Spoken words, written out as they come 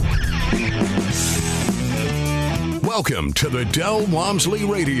Welcome to the Del Walmsley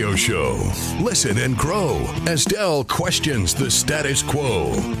Radio Show. Listen and grow as Del questions the status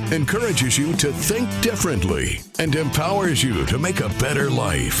quo, encourages you to think differently, and empowers you to make a better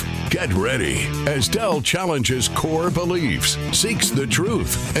life. Get ready as Del challenges core beliefs, seeks the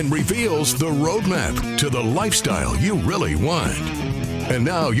truth, and reveals the roadmap to the lifestyle you really want. And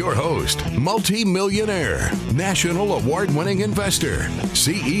now your host, multi-millionaire, national award-winning investor,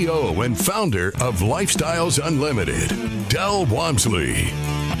 CEO and founder of Lifestyles Unlimited, Del Walmsley.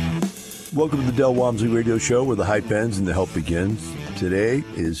 Welcome to the Del Walmsley Radio Show, where the hype ends and the help begins. Today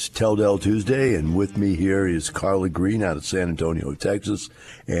is Tell Del Tuesday, and with me here is Carla Green out of San Antonio, Texas.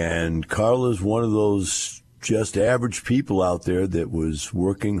 And Carla is one of those just average people out there that was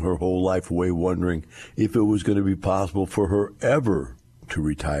working her whole life away, wondering if it was going to be possible for her ever to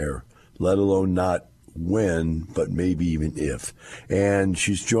retire, let alone not when, but maybe even if. And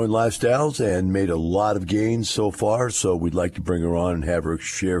she's joined Lifestyles and made a lot of gains so far, so we'd like to bring her on and have her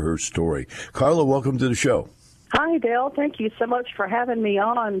share her story. Carla, welcome to the show. Hi, Dale. Thank you so much for having me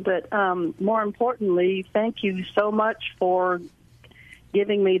on, but more importantly, thank you so much for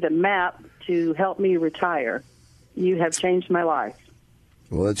giving me the map to help me retire. You have changed my life.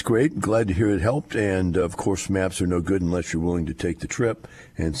 Well, that's great. Glad to hear it helped. And, of course, maps are no good unless you're willing to take the trip.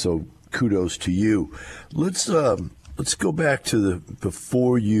 And so kudos to you. Let's go back to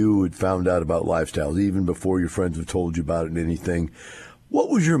before you had found out about Lifestyles, even before your friends have told you about it and anything. What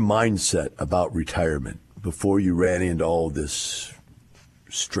was your mindset about retirement before you ran into all this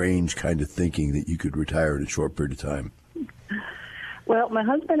strange kind of thinking that you could retire in a short period of time? Well, my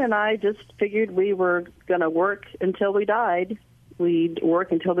husband and I just figured we were going to work until we died. We'd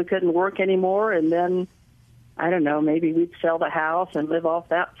work until we couldn't work anymore, and then, I don't know, maybe we'd sell the house and live off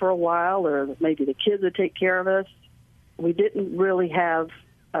that for a while, or maybe the kids would take care of us. We didn't really have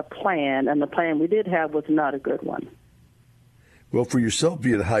a plan, and the plan we did have was not a good one. Well, for yourself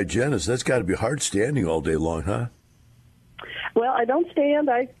being a hygienist, that's got to be hard standing all day long, huh? Well, I don't stand.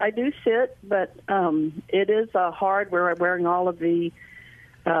 I do sit, but it is hard. We're wearing all of the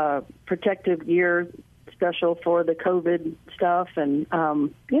protective gear special for the COVID stuff, and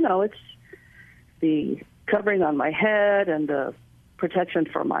it's the covering on my head and the protection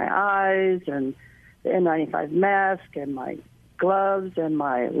for my eyes and the N95 mask and my gloves and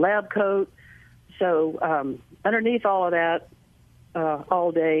my lab coat. So underneath all of that,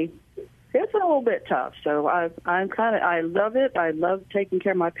 all day, it's a little bit tough. So I love it. I love taking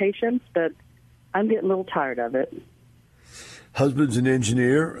care of my patients, but I'm getting a little tired of it. Husband's an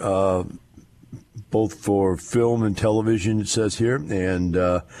engineer, both for film and television, it says here. And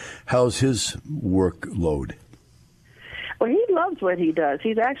how's his workload? Well, he loves what he does.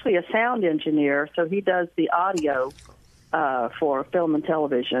 He's actually a sound engineer, so he does the audio for film and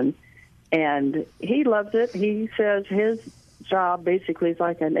television. And he loves it. He says his job basically is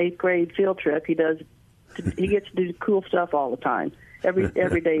like an 8th grade field trip. He gets to do cool stuff all the time.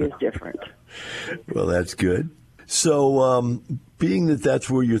 Every day is different. Well, that's good. So, being that that's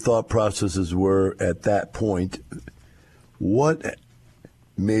where your thought processes were at that point, what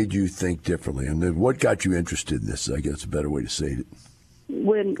made you think differently? And what got you interested in this, I guess, a better way to say it.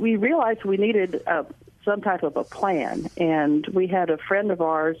 When we realized we needed some type of a plan, and we had a friend of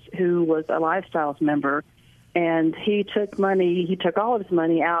ours who was a Lifestyles member, and he took all of his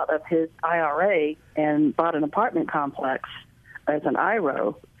money out of his IRA and bought an apartment complex as an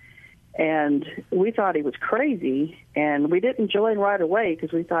IRO. And we thought he was crazy, and we didn't join right away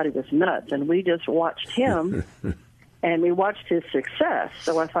because we thought he was nuts. And we just watched him, and we watched his success.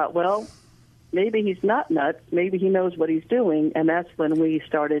 So I thought, well, maybe he's not nuts. Maybe he knows what he's doing. And that's when we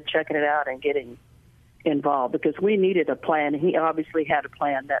started checking it out and getting involved, because we needed a plan. He obviously had a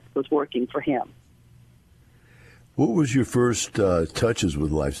plan that was working for him. What was your first touches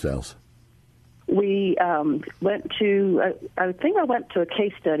with Lifestyles? We went to, I think I went to a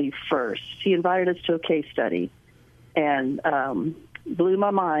case study first. He invited us to a case study and blew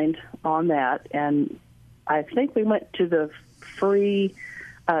my mind on that. And I think we went to the free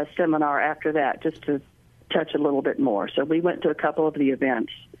seminar after that just to touch a little bit more. So we went to a couple of the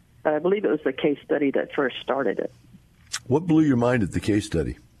events. I believe it was the case study that first started it. What blew your mind at the case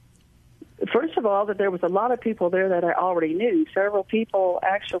study? First of all, that there was a lot of people there that I already knew. Several people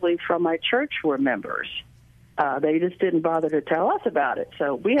actually from my church were members. They just didn't bother to tell us about it.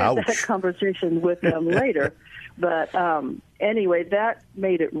 So we had that conversation with them later. But anyway, that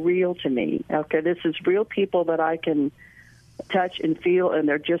made it real to me. Okay, this is real people that I can touch and feel, and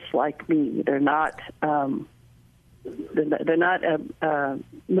they're just like me. They're not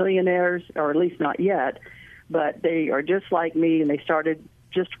millionaires, or at least not yet, but they are just like me, and they started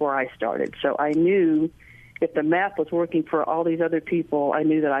just where I started. So I knew if the math was working for all these other people, I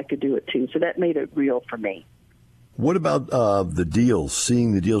knew that I could do it too. So that made it real for me. What about the deals,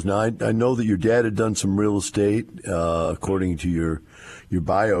 seeing the deals? Now, I know that your dad had done some real estate, according to your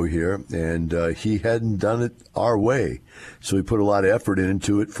bio here, and he hadn't done it our way. So he put a lot of effort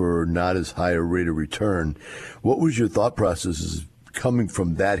into it for not as high a rate of return. What was your thought processes coming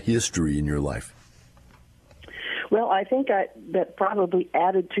from that history in your life? Well, I think that probably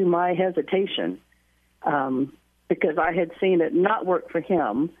added to my hesitation because I had seen it not work for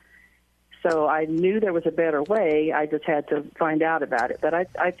him. So I knew there was a better way. I just had to find out about it. But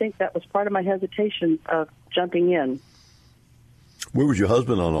I think that was part of my hesitation of jumping in. Where was your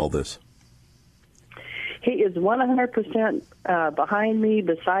husband on all this? He is 100% behind me,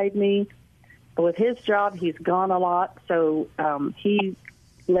 beside me. With his job, he's gone a lot, so he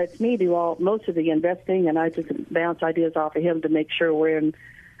lets me do most of the investing, and I just bounce ideas off of him to make sure we're in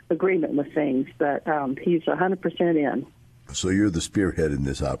agreement with things. But he's 100% in. So you're the spearhead in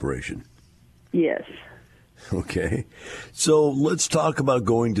this operation? Yes. Okay. So let's talk about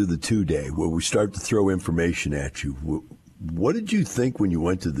going to the 2-day, where we start to throw information at you. What did you think when you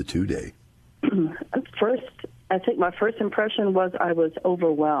went to the 2-day? First, I think my first impression was I was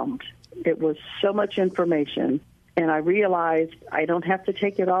overwhelmed. It was so much information, and I realized I don't have to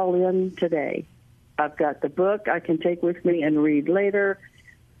take it all in today. I've got the book I can take with me and read later.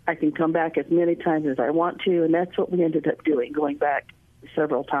 I can come back as many times as I want to, and that's what we ended up doing, going back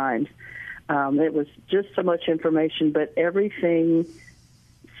several times. It was just so much information, but everything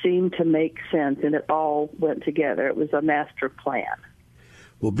seemed to make sense, and it all went together. It was a master plan.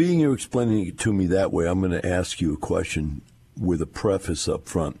 Well, being you're explaining it to me that way, I'm going to ask you a question with a preface up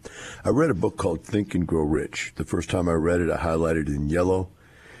front. I read a book called Think and Grow Rich. The first time I read it, I highlighted it in yellow,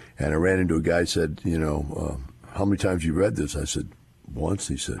 and I ran into a guy who said, how many times you read this? I said, once.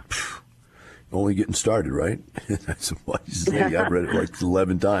 He said, only getting started, right? I said, why did you say? I read it like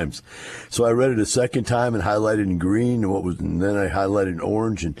 11 times. So I read it a second time and highlighted in green, and then I highlighted in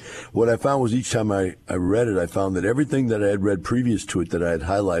orange. And what I found was each time I read it, I found that everything that I had read previous to it that I had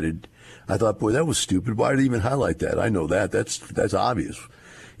highlighted, I thought, boy, that was stupid. Why did I even highlight that? I know that. That's obvious.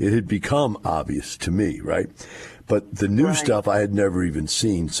 It had become obvious to me, right? But the new stuff I had never even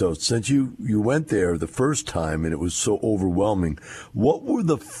seen. So since you went there the first time and it was so overwhelming, what were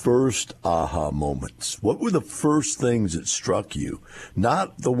the first aha moments? What were the first things that struck you?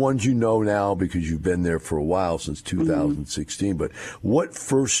 Not the ones you know now because you've been there for a while, since 2016, but what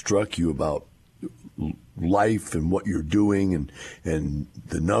first struck you about life and what you're doing and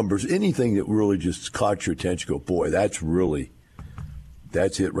the numbers, anything that really just caught your attention? Go, boy, that's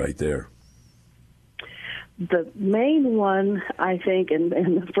it right there. The main one, I think, and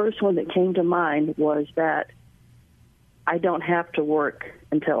the first one that came to mind was that I don't have to work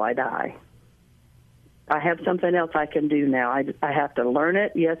until I die. I have something else I can do now. I have to learn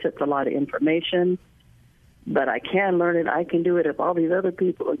it. Yes, it's a lot of information, but I can learn it. I can do it. If all these other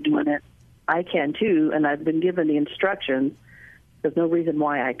people are doing it, I can too, and I've been given the instructions. There's no reason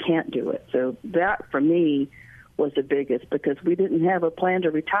why I can't do it. So that, for me, was the biggest, because we didn't have a plan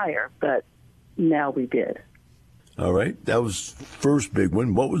to retire, but now we did. All right. That was first big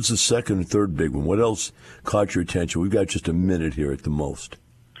one. What was the second and third big one? What else caught your attention? We've got just a minute here at the most.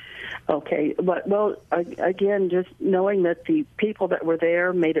 Okay. But, well, again, just knowing that the people that were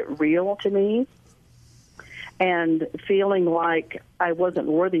there made it real to me, and feeling like I wasn't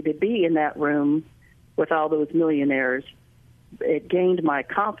worthy to be in that room with all those millionaires, it gained my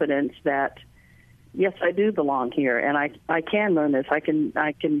confidence that, yes, I do belong here, and I can learn this. I can.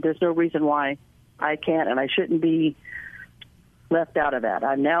 There's no reason why I can't, and I shouldn't be left out of that.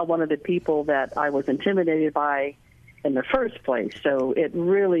 I'm now one of the people that I was intimidated by in the first place. So it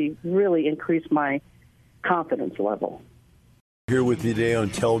really, really increased my confidence level. Here with me today on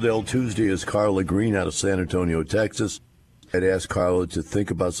Tell Del Tuesday is Carla Green out of San Antonio, Texas. I'd asked Carla to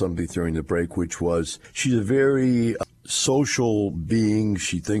think about something during the break, which was she's a very social being.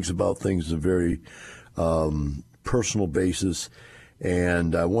 She thinks about things on a very personal basis.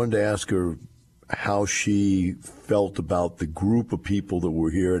 And I wanted to ask her how she felt about the group of people that were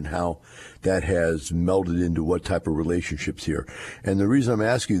here and how that has melded into what type of relationships here. And the reason I'm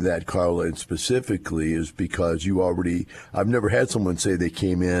asking you that, Carla, and specifically, is because I've never had someone say they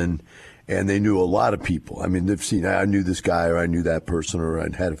came in and they knew a lot of people. I mean, they've seen, I knew this guy or I knew that person or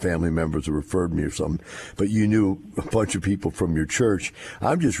I had family members who referred me or something, but you knew a bunch of people from your church.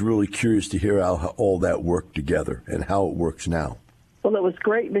 I'm just really curious to hear how all that worked together and how it works now. Well, it was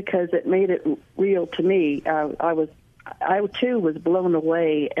great because it made it real to me. I too was blown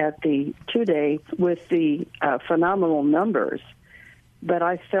away at the 2-day with the phenomenal numbers. but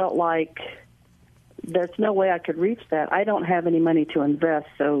I felt like there's no way I could reach that. I don't have any money to invest,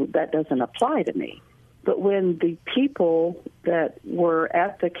 so that doesn't apply to me. But when the people that were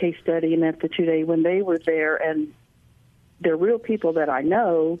at the case study and at the 2-day, when they were there, and they're real people that I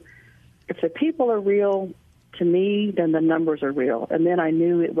know, if the people are real to me, then the numbers are real. And then I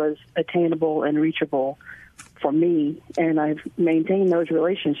knew it was attainable and reachable for me, and I've maintained those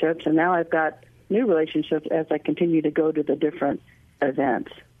relationships, and now I've got new relationships as I continue to go to the different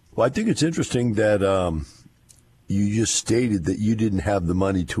events. Well, I think it's interesting that you just stated that you didn't have the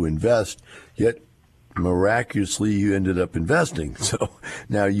money to invest, yet miraculously you ended up investing. So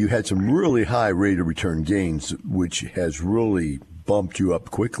now you had some really high rate of return gains, which has really bumped you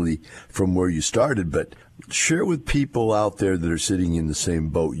up quickly from where you started. But share with people out there that are sitting in the same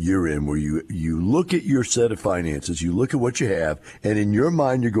boat you're in, where you look at your set of finances, you look at what you have, and in your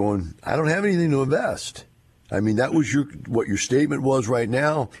mind you're going, I don't have anything to invest. I mean, that was what your statement was right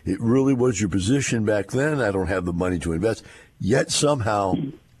now. It really was your position back then. I don't have the money to invest. Yet somehow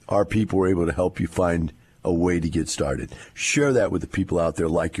our people were able to help you find a way to get started. Share that with the people out there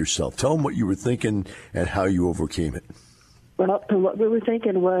like yourself. Tell them what you were thinking and how you overcame it. Well, what we were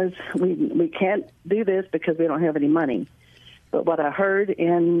thinking was we can't do this because we don't have any money. But what I heard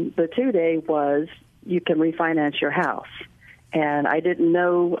in the 2-day was you can refinance your house. And I didn't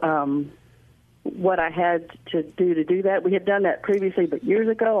know what I had to do that. We had done that previously, but years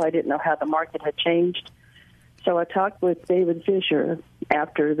ago I didn't know how the market had changed. So I talked with David Fisher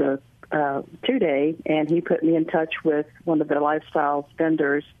after the 2-day, and he put me in touch with one of the lifestyle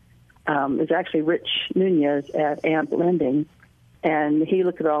vendors. It's actually Rich Nunez at AMP Lending, and he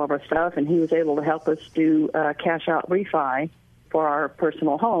looked at all of our stuff, and he was able to help us do cash out refi for our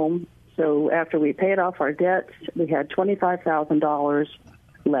personal home. So after we paid off our debts, we had $25,000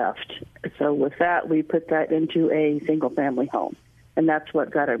 left. So with that, we put that into a single-family home, and that's what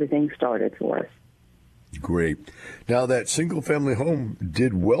got everything started for us. Great. Now, that single-family home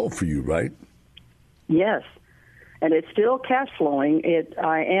did well for you, right? Yes, and it's still cash flowing.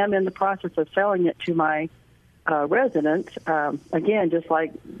 I am in the process of selling it to my residents, again, just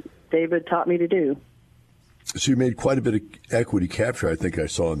like David taught me to do. So you made quite a bit of equity capture, I think I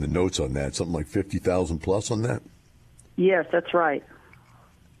saw in the notes on that, something like $50,000 plus on that? Yes, that's right.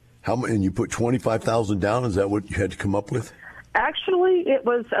 And you put $25,000 down? Is that what you had to come up with? Actually, it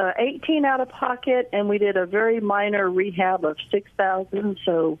was $18,000 out of pocket, and we did a very minor rehab of $6,000.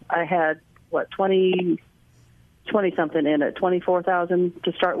 So I had $20 something in it, $24,000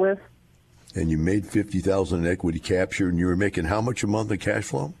 to start with. And you made $50,000 in equity capture, and you were making how much a month in cash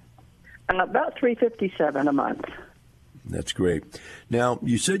flow? About $357 a month. That's great. Now,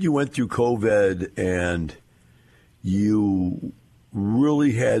 you said you went through COVID, and you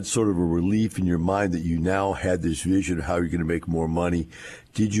really had sort of a relief in your mind that you now had this vision of how you're going to make more money.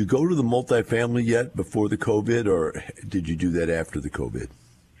 Did you go to the multifamily yet before the COVID, or did you do that after the COVID?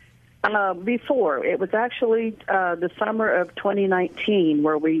 Before. It was actually the summer of 2019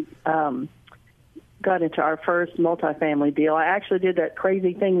 where we got into our first multifamily deal. I actually did that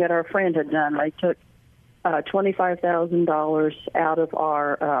crazy thing that our friend had done. I took $25,000 out of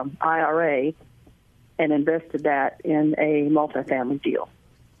our IRA and invested that in a multifamily deal.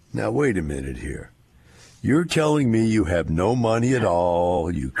 Now, wait a minute here. You're telling me you have no money at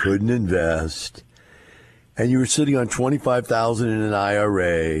all, you couldn't invest, and you were sitting on $25,000 in an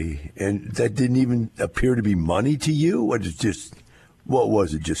IRA, and that didn't even appear to be money to you? What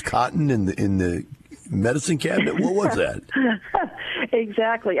was it, just cotton in the medicine cabinet? What was that?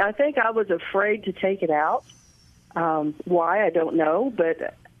 Exactly. I think I was afraid to take it out. Why, I don't know,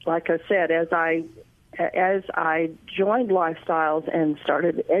 but like I said, as I joined Lifestyles and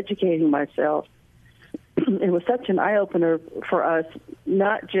started educating myself, it was such an eye-opener for us,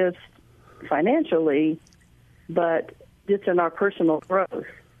 not just financially, but just in our personal growth.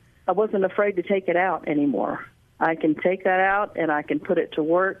 I wasn't afraid to take it out anymore. I can take that out and I can put it to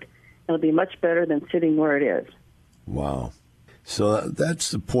work. It'll be much better than sitting where it is. Wow. So that's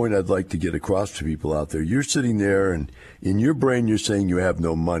the point I'd like to get across to people out there. You're sitting there, and in your brain, you're saying you have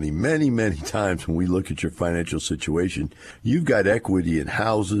no money. Many, many times when we look at your financial situation, you've got equity in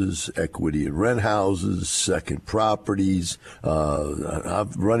houses, equity in rent houses, second properties.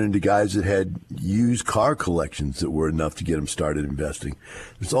 I've run into guys that had used car collections that were enough to get them started investing.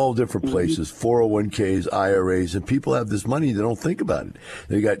 It's all different places, 401ks, IRAs, and people have this money. They don't think about it.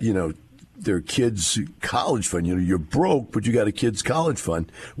 They got, their kids' college fund. You're broke, but you got a kid's college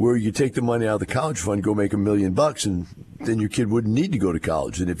fund where you take the money out of the college fund, go make $1 million, and then your kid wouldn't need to go to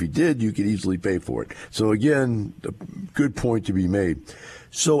college. And if he did, you could easily pay for it. So again, a good point to be made.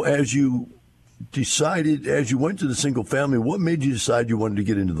 So as you decided, as you went to the single family, what made you decide you wanted to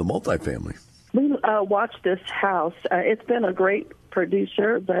get into the multifamily? We watched this house. It's been a great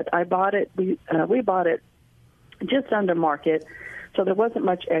producer, but I bought it. We bought it just under market, so there wasn't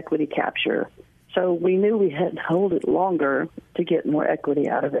much equity capture. So we knew we had to hold it longer to get more equity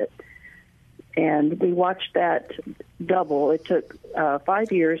out of it. And we watched that double. It took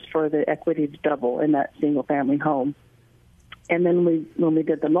 5 years for the equity to double in that single-family home. And then when we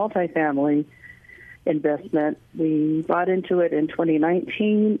did the multifamily investment, we bought into it in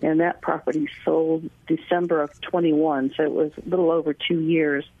 2019, and that property sold December of 21, so it was a little over 2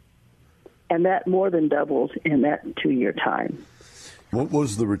 years. And that more than doubled in that 2-year time. What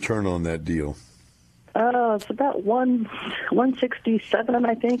was the return on that deal? It's about 167,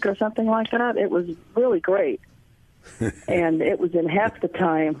 I think, or something like that. It was really great. And it was in half the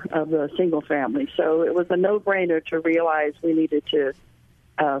time of the single family. So it was a no-brainer to realize we needed to,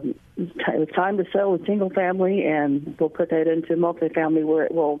 it was time to sell the single family, and we'll put that into multifamily where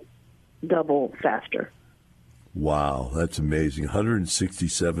it will double faster. Wow, that's amazing.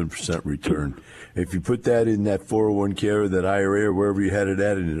 167% return. If you put that in that 401k or that IRA or wherever you had it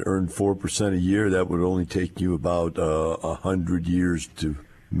at, and it earned 4% a year, that would only take you about 100 years to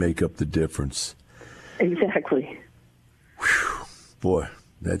make up the difference. Exactly. Whew. Boy,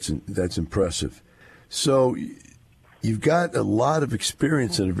 that's impressive. So you've got a lot of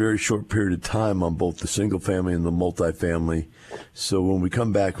experience in a very short period of time on both the single family and the multifamily. So when we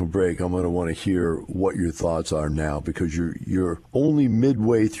come back from break, I'm going to want to hear what your thoughts are now, because you're only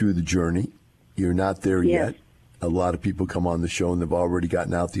midway through the journey. You're not there yet. A lot of people come on the show and they've already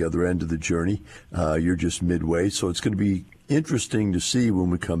gotten out the other end of the journey. You're just midway. So it's going to be interesting to see when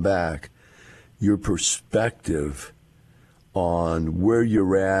we come back your perspective on where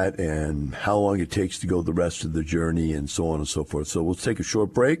you're at and how long it takes to go the rest of the journey and so on and so forth. So we'll take a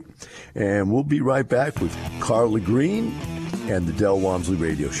short break, and we'll be right back with Carla Green and the Del Walmsley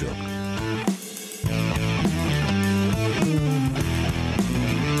Radio Show.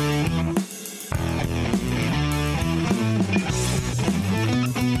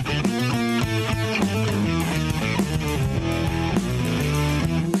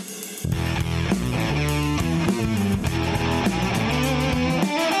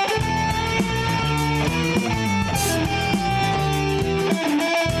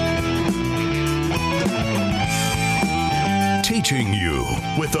 Teaching you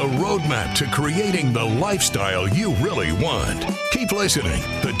with a roadmap to creating the lifestyle you really want. Keep listening.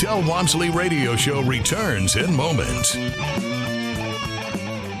 The Del Walmsley Radio Show returns in moments.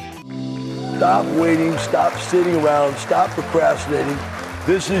 Stop waiting. Stop sitting around. Stop procrastinating.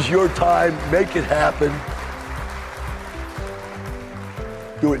 This is your time. Make it happen.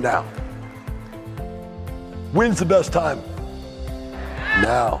 Do it now. When's the best time?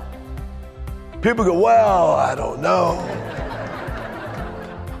 Now. People go, well, I don't know.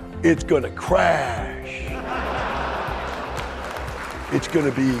 It's going to crash. It's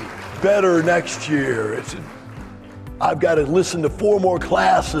going to be better next year. I've got to listen to 4 more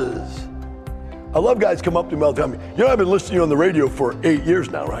classes. I love guys come up to me all the time. You know, I've been listening to you on the radio for 8 years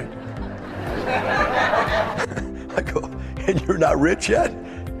now, right? I go, and you're not rich yet?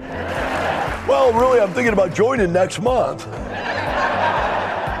 Well, really, I'm thinking about joining next month.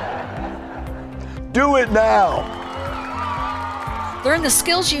 Do it now. Learn the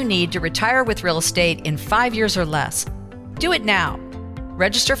skills you need to retire with real estate in 5 years or less. Do it now.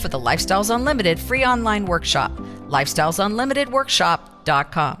 Register for the Lifestyles Unlimited free online workshop,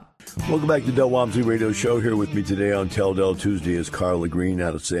 lifestylesunlimitedworkshop.com. Welcome back to the Del Walmsley Radio Show. Here with me today on Tell Del Tuesday is Carla Green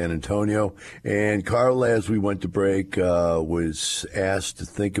out of San Antonio. And Carla, as we went to break, was asked to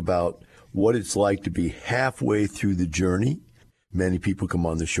think about what it's like to be halfway through the journey. Many people come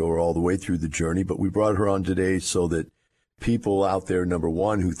on the show are all the way through the journey, but we brought her on today so that people out there, number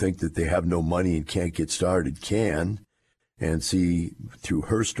one, who think that they have no money and can't get started can, and see through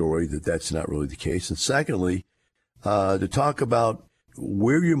her story that that's not really the case. And secondly, to talk about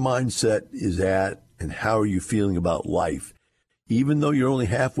where your mindset is at and how are you feeling about life. Even though you're only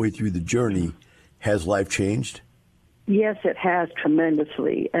halfway through the journey, has life changed? Yes, it has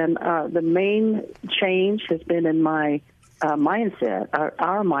tremendously. And the main change has been in my mindset,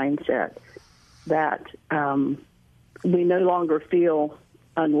 our mindset, that we no longer feel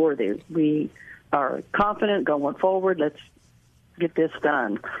unworthy. We are confident going forward. Let's get this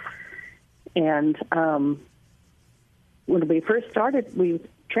done. And when we first started, we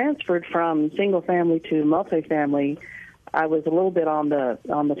transferred from single family to multifamily. I was a little bit on the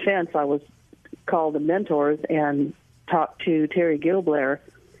fence. I was called the mentors and talked to Terry Gilblair,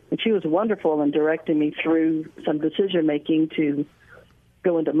 and she was wonderful in directing me through some decision making to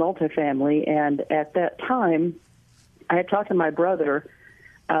go into multifamily. And at that time, I had talked to my brother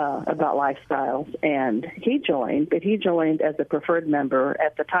about lifestyles, and he joined, but he joined as a preferred member.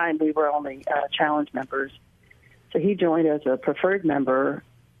 At the time, we were only challenge members. So he joined as a preferred member,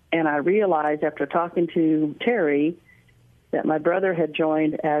 and I realized after talking to Terry that my brother had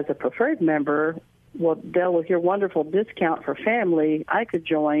joined as a preferred member. Well, Dell, with your wonderful discount for family, I could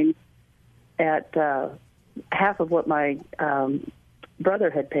join at half of what my brother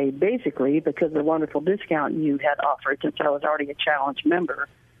had paid, basically, because of the wonderful discount you had offered since I was already a challenge member.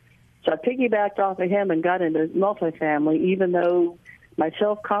 So I piggybacked off of him and got into multifamily, even though my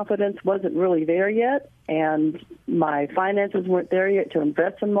self-confidence wasn't really there yet and my finances weren't there yet to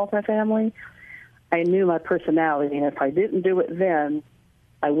invest in multifamily. I knew my personality, and if I didn't do it then,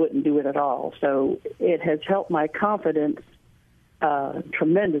 I wouldn't do it at all. So it has helped my confidence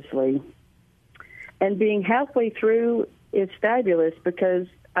tremendously. And being halfway through is fabulous because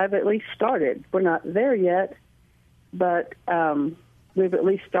I've at least started. We're not there yet, but we've at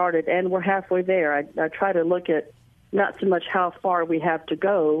least started, and we're halfway there. I try to look at not so much how far we have to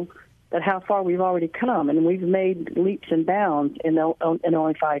go, but how far we've already come, and we've made leaps and bounds in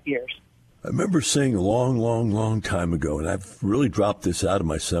only 5 years. I remember saying a long, long, long time ago, and I've really dropped this out of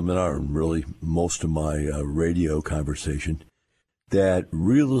my seminar and really most of my radio conversation, that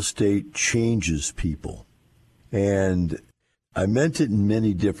real estate changes people. And I meant it in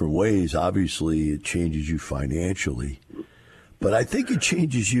many different ways. Obviously, it changes you financially. But I think it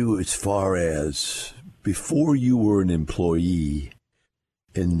changes you as far as before you were an employee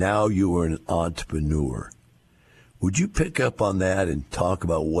and now you are an entrepreneur. Would you pick up on that and talk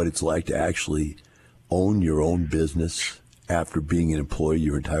about what it's like to actually own your own business after being an employee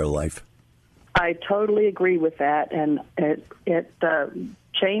your entire life? I totally agree with that, and it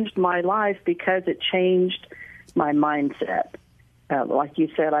changed my life because it changed my mindset. Like you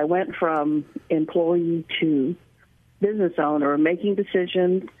said, I went from employee to business owner, making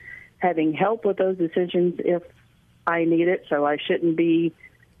decisions, having help with those decisions if I need it, so I shouldn't be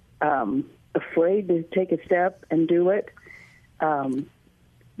afraid to take a step and do it.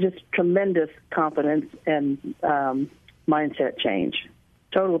 Just tremendous confidence and mindset change.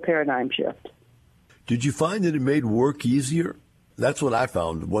 Total paradigm shift. Did you find that it made work easier? That's what I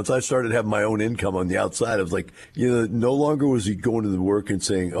found. Once I started having my own income on the outside, I was like, no longer was he going to the work and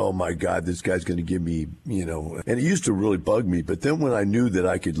saying, oh, my God, this guy's going to give me, and it used to really bug me. But then when I knew that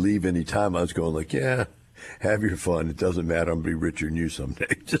I could leave any time, I was going like, yeah, have your fun. It doesn't matter. I'm going to be richer than you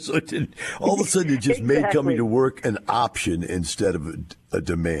someday. Just so it didn't, all of a sudden, it just made coming to work an option instead of a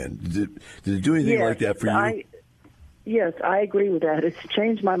demand. Did it do anything like that for you? Yes, I agree with that. It's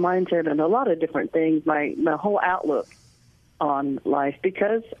changed my mindset and a lot of different things, my whole outlook on life,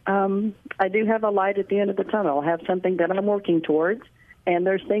 because I do have a light at the end of the tunnel. I have something that I'm working towards, and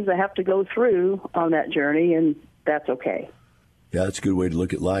there's things I have to go through on that journey, and that's okay. Yeah, that's a good way to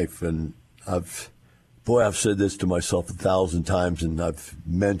look at life. And I've said this to myself 1,000 times, and I've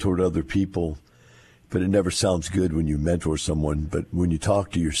mentored other people, but it never sounds good when you mentor someone. But when you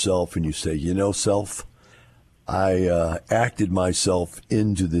talk to yourself and you say, self, I acted myself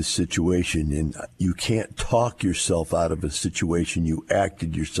into this situation, and you can't talk yourself out of a situation you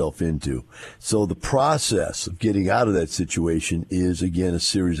acted yourself into. So the process of getting out of that situation is, again, a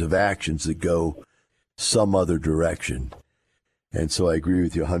series of actions that go some other direction. And so I agree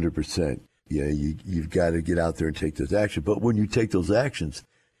with you 100%. Yeah, you've got to get out there and take those actions. But when you take those actions,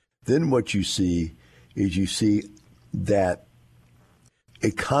 then what you see is that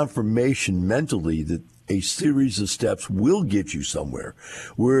a confirmation mentally that a series of steps will get you somewhere.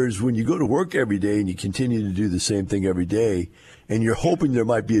 Whereas when you go to work every day and you continue to do the same thing every day, and you're hoping there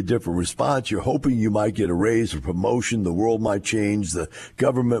might be a different response, you're hoping you might get a raise or promotion, the world might change, the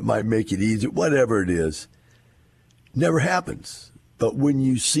government might make it easier, whatever it is, never happens. But when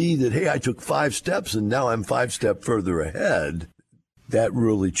you see that, hey, I took 5 steps and now I'm 5 steps further ahead, that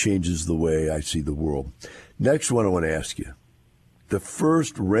really changes the way I see the world. Next one I want to ask you. The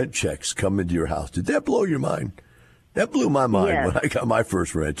first rent checks come into your house. Did that blow your mind? That blew my mind when I got my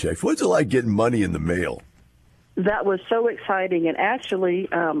first rent checks. What's it like getting money in the mail? That was so exciting. And actually,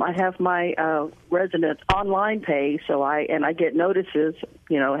 I have my resident online pay, so I get notices,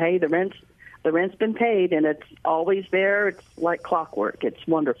 hey, the rent's been paid, and it's always there. It's like clockwork. It's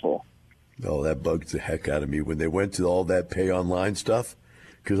wonderful. Oh, that bugs the heck out of me when they went to all that pay online stuff.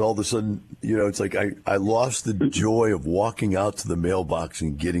 Because all of a sudden, it's like I lost the joy of walking out to the mailbox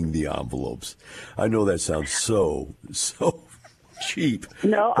and getting the envelopes. I know that sounds so cheap.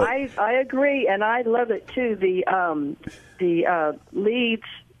 No, I agree, and I love it too. The leads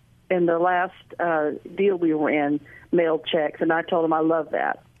in the last deal we were in, mailed checks, and I told them I love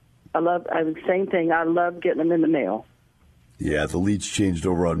that. Same thing. I love getting them in the mail. Yeah, the leads changed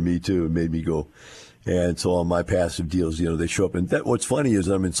over on me too. It made me go. And so on my passive deals, they show up. And what's funny is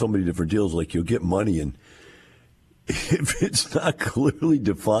I'm in so many different deals. Like you'll get money, and if it's not clearly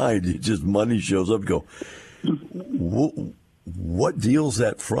defined, it just money shows up. You go, what deal's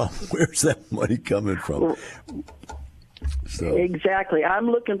that from? Where's that money coming from? So exactly.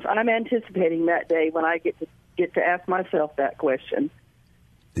 I'm anticipating that day when I get to ask myself that question.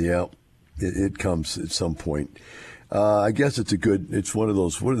 Yeah, it comes at some point. I guess it's one of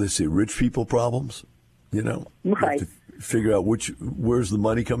those, what do they say, rich people problems? Right. You have to figure out where's the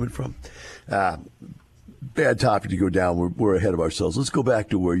money coming from. Bad topic to go down. We're ahead of ourselves. Let's go back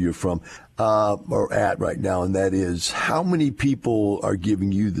to where you're from or at right now, and that is how many people are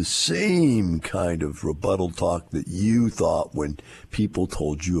giving you the same kind of rebuttal talk that you thought when people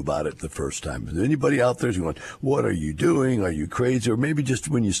told you about it the first time? Is there anybody out there who's going, what are you doing? Are you crazy? Or maybe just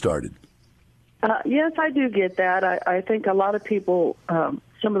when you started? Yes, I do get that. I think a lot of people, some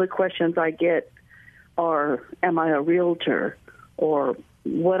of the questions I get are, am I a realtor? Or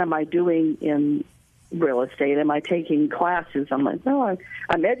what am I doing in real estate? Am I taking classes? I'm like, no,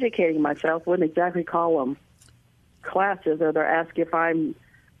 I'm educating myself. Wouldn't exactly call them classes. Or they're asking if I'm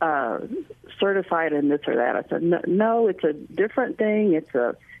certified in this or that. I said, no, it's a different thing. It's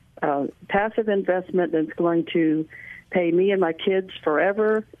a passive investment that's going to pay me and my kids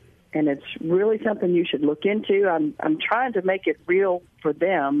forever. And it's really something you should look into. I'm trying to make it real for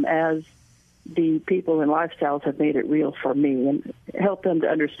them as the people in Lifestyles have made it real for me, and help them to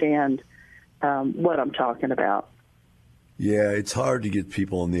understand what I'm talking about. Yeah, it's hard to get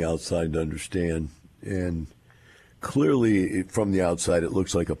people on the outside to understand. And clearly, from the outside, it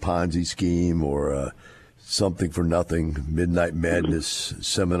looks like a Ponzi scheme or something for nothing, midnight madness,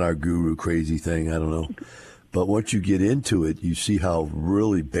 seminar guru crazy thing. I don't know. But once you get into it, you see how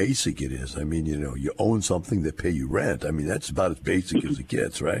really basic it is. I mean, you own something that pay you rent. I mean, that's about as basic as it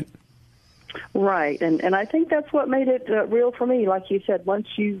gets, right? Right, and I think that's what made it real for me. Like you said, once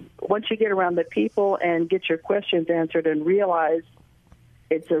you get around the people and get your questions answered and realize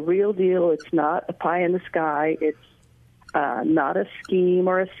it's a real deal, it's not a pie in the sky, it's not a scheme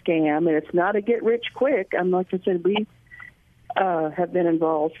or a scam, and it's not a get rich quick. Like I said, we have been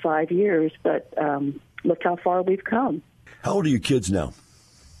involved 5 years, but look how far we've come. How old are your kids now?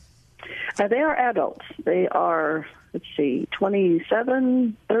 They are adults. They are,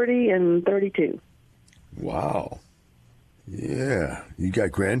 27, 30, and 32. Wow. Yeah. You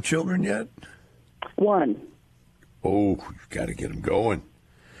got grandchildren yet? One. Oh, you've got to get them going.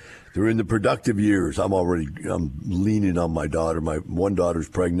 They're in the productive years. I'm leaning on my daughter. My one daughter's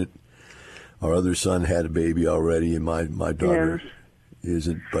pregnant. Our other son had a baby already, and my daughter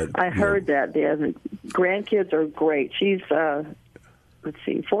isn't. But I heard that. The grandkids are great. She's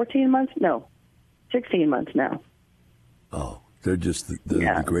 14 months? No, 16 months now. Oh, they're just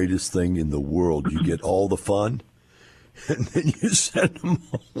the greatest thing in the world. You get all the fun, and then you send them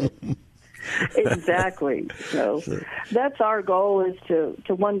home. Exactly. So that's our goal, is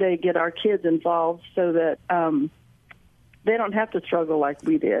to one day get our kids involved so that they don't have to struggle like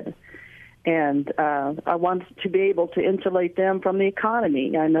we did. And I want to be able to insulate them from the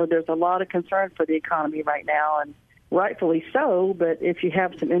economy. I know there's a lot of concern for the economy right now, and rightfully so, but if you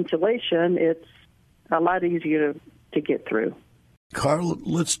have some insulation, it's a lot easier to get through. Carla,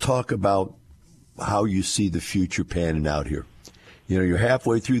 let's talk about how you see the future panning out here. You're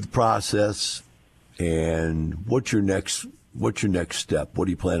halfway through the process, and what's your next step? What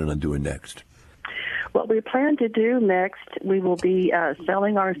are you planning on doing next? What we plan to do next, we will be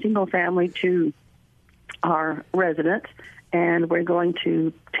selling our single family to our residents, and we're going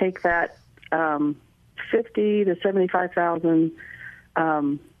to take that $50,000 to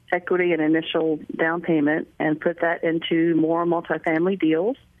 $75,000 equity and initial down payment and put that into more multifamily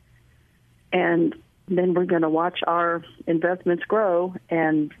deals. And then we're going to watch our investments grow,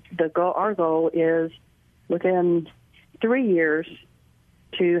 and our goal is within 3 years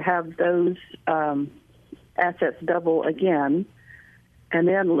to have those assets double again, and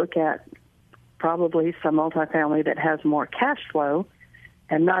then look at probably some multifamily that has more cash flow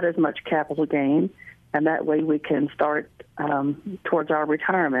and not as much capital gain, and that way we can start towards our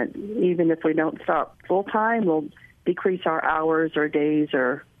retirement. Even if we don't start full-time, we'll decrease our hours or days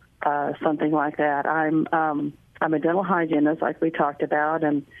or something like that. I'm a dental hygienist, like we talked about,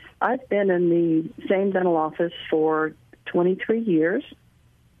 and I've been in the same dental office for 23 years,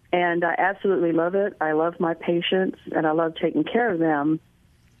 and I absolutely love it. I love my patients, and I love taking care of them,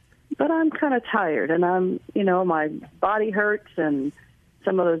 but I'm kind of tired, and my body hurts, and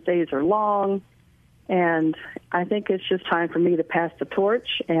some of those days are long, And I think it's just time for me to pass the torch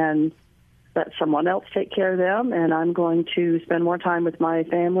and let someone else take care of them. And I'm going to spend more time with my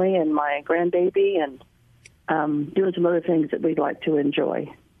family and my grandbaby and doing some other things that we'd like to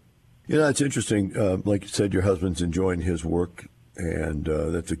enjoy. You know, it's interesting. Like you said, your husband's enjoying his work, and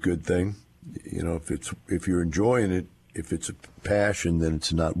that's a good thing. You know, if you're enjoying it, if it's a passion, then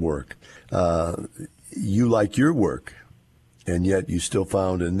it's not work. You like your work, and yet you still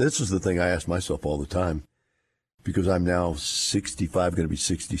found, and this is the thing I ask myself all the time, because I'm now 65, going to be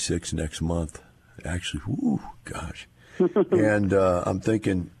 66 next month. Actually, gosh. And I'm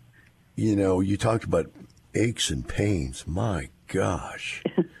thinking, you know, you talked about aches and pains. My gosh.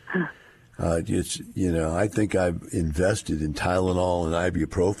 You know, I think I've invested in Tylenol and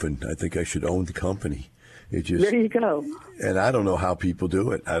ibuprofen. I think I should own the company. There you go. And I don't know how people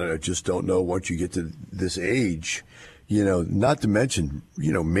do it. I just don't know once you get to this age, you know, not to mention,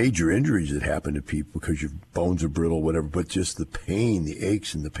 you know, major injuries that happen to people because your bones are brittle, whatever, but just the pain, the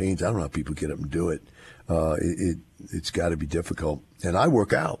aches and the pains. I don't know how people get up and do it. It's got to be difficult. And I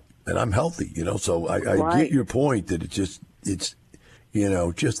work out and I'm healthy, you know, so I get your point that it's, you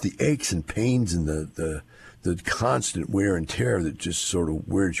know, just the aches and pains and the constant wear and tear that just sort of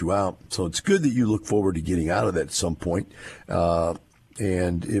wears you out. So it's good that you look forward to getting out of that at some point.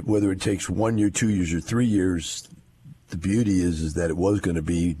 And whether it takes 1 year, 2 years, or 3 years, the beauty is that it was going to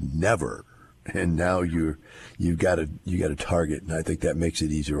be never. And now you got a target, and I think that makes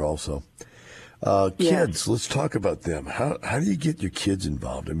it easier also. Kids, let's talk about them. How do you get your kids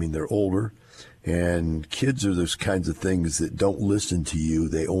involved? I mean, they're older. And kids are those kinds of things that don't listen to you.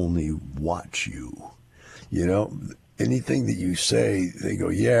 They only watch you. You know, anything that you say, they go,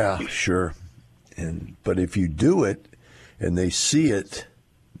 yeah, sure. But if you do it and they see it,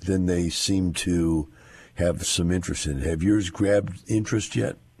 then they seem to have some interest in it. Have yours grabbed interest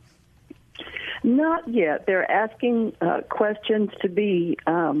yet? Not yet. They're asking questions to be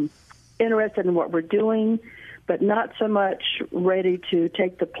interested in what we're doing, but not so much ready to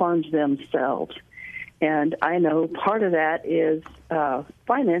take the plunge themselves. And I know part of that is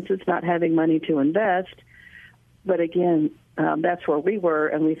finances, not having money to invest. But again, that's where we were,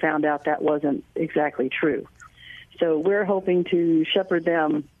 and we found out that wasn't exactly true. So we're hoping to shepherd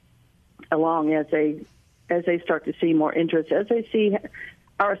them along as they start to see more interest, as they see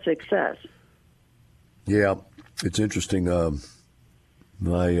our success. Yeah, it's interesting.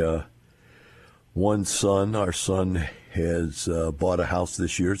 My one son, our son, has bought a house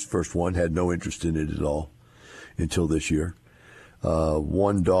this year. It's the first one, had no interest in it at all until this year.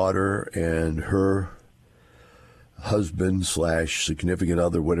 One daughter and her husband / significant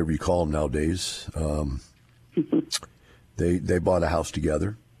other, whatever you call them nowadays, they bought a house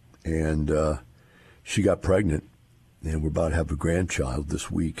together, and she got pregnant, and we're about to have a grandchild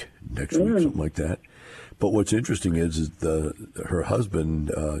this week, next week, something like that. But what's interesting is her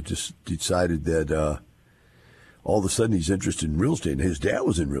husband just decided that all of a sudden he's interested in real estate. And his dad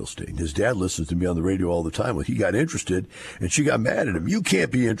was in real estate. And his dad listens to me on the radio all the time. Well, he got interested, and she got mad at him. You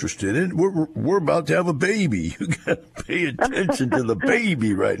can't be interested in it. We're about to have a baby. You got to pay attention to the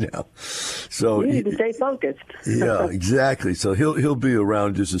baby right now. So you need to stay focused. Yeah, exactly. So he'll be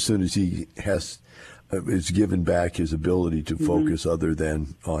around just as soon as he is given back his ability to focus other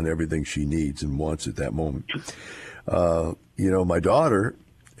than on everything she needs and wants at that moment. You know, my daughter,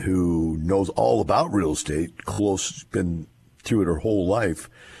 who knows all about real estate, been through it her whole life,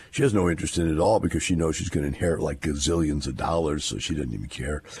 she has no interest in it at all because she knows she's going to inherit like gazillions of dollars, so she doesn't even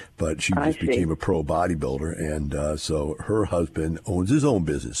care. But she just became a pro bodybuilder, and so her husband owns his own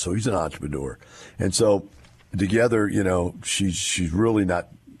business, so he's an entrepreneur. And so together, you know, she's really not.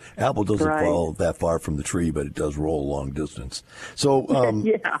 Apple doesn't fall that far from the tree, but it does roll a long distance. So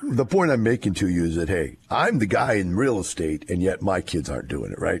the point I'm making to you is that, hey, I'm the guy in real estate, and yet my kids aren't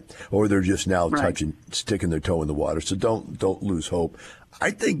doing it, right? Or they're just now sticking their toe in the water. So don't lose hope.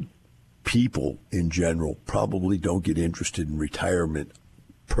 I think people in general probably don't get interested in retirement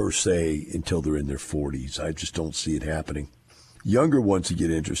per se until they're in their 40s. I just don't see it happening. Younger ones who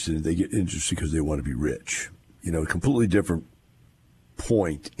get interested, they get interested because they want to be rich. You know, completely different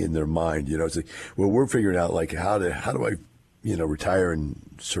point in their mind. You know, it's like, well, we're figuring out like how do I, you know, retire and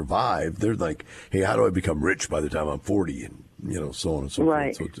survive. They're like, hey, how do I become rich by the time I'm 40, and you know, so on and so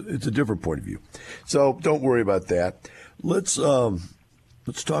forth. So it's a different point of view. So don't worry about that. Let's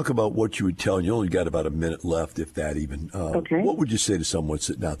talk about what you would tell. And you only got about a minute left, if that even. Okay. What would you say to someone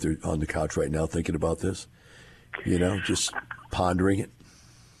sitting out there on the couch right now thinking about this? You know, just pondering it.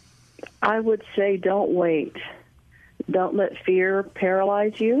 I would say don't wait. Don't let fear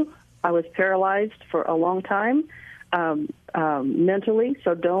paralyze you. I was paralyzed for a long time. mentally,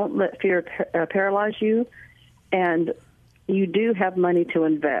 so don't let fear paralyze you. And you do have money to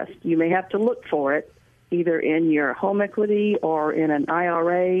invest. You may have to look for it, either in your home equity or in an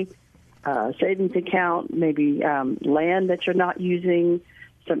IRA, savings account, maybe land that you're not using,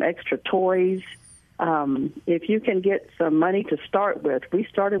 some extra toys. If you can get some money to start with, we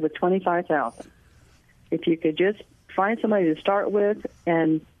started with $25,000. If you could just find somebody to start with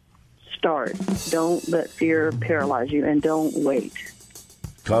and start. Don't let fear paralyze you, and don't wait.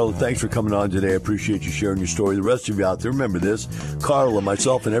 Carla, thanks for coming on today. I appreciate you sharing your story. The rest of you out there, remember this. Carla,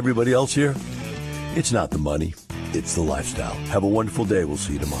 myself, and everybody else here, it's not the money, it's the lifestyle. Have a wonderful day. We'll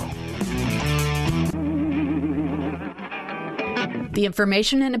see you tomorrow. The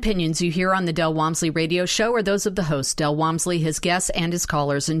information and opinions you hear on the Del Walmsley Radio Show are those of the host, Del Walmsley, his guests, and his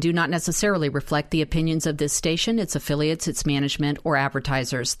callers, and do not necessarily reflect the opinions of this station, its affiliates, its management, or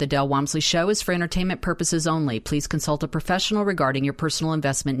advertisers. The Del Walmsley Show is for entertainment purposes only. Please consult a professional regarding your personal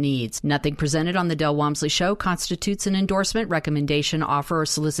investment needs. Nothing presented on the Del Walmsley Show constitutes an endorsement, recommendation, offer, or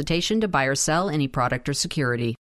solicitation to buy or sell any product or security.